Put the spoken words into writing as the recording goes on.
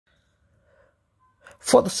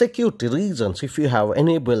For the security reasons, if you have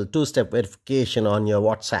enabled two-step verification on your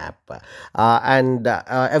WhatsApp, and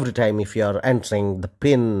every time if you are entering the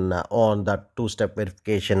PIN on that two-step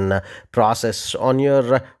verification process on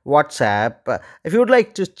your WhatsApp, if you would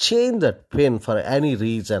like to change that PIN for any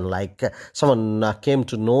reason, like someone came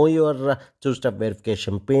to know your two-step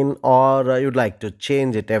verification PIN, or you'd like to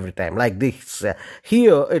change it every time, like this.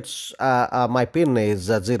 Here, it's my PIN is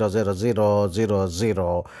 00000.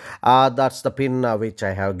 That's the PIN which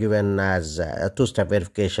I have given as a two-step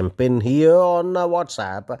verification PIN here on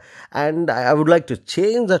WhatsApp, and I would like to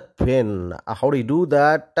change that PIN. How do you do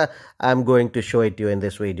that? I'm going to show it to you in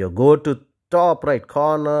this video. Go to top right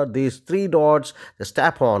corner, these three dots, just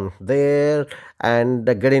tap on there and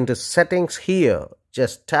get into settings here.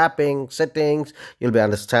 Just tapping settings, you'll be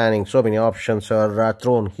understanding so many options are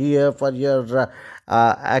thrown here for your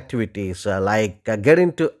activities, like get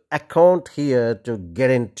into account here to get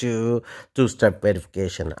into two-step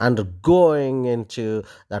verification. And going into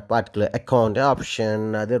that particular account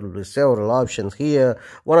option, there will be several options here.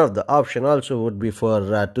 One of the option also would be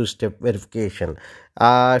for two-step verification.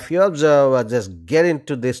 If you observe, just get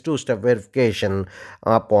into this two-step verification.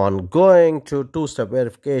 Upon going to two-step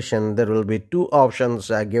verification, there will be two options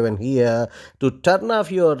given here. To turn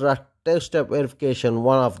off your two-step verification,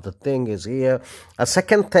 one of the thing is here. A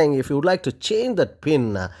second thing, if you would like to change that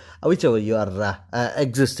PIN, whichever you are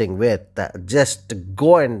existing with, just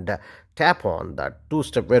go and tap on that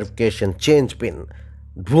two-step verification change PIN.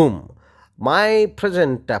 Boom. My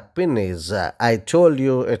present PIN is, I told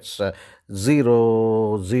you, it's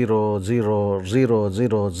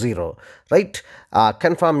 000000, right?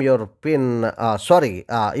 Confirm your PIN.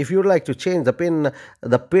 If you would like to change the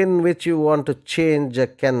PIN which you want to change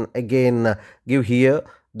can again give here.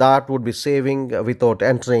 That would be saving without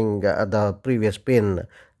entering the previous PIN.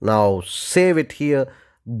 Now save it here.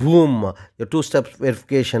 Boom, your two-step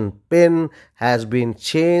verification PIN has been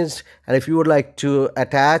changed. And if you would like to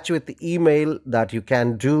attach with the email, that you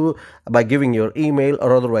can do by giving your email,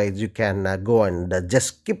 or otherwise you can go and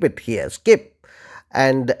just skip it here. Skip,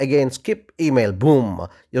 and again skip email. Boom,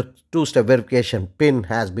 your two-step verification PIN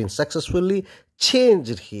has been successfully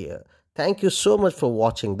changed here. Thank you so much for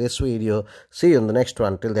watching this video. See you in the next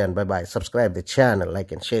one. Till then, bye bye. Subscribe the channel,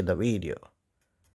 like and share the video.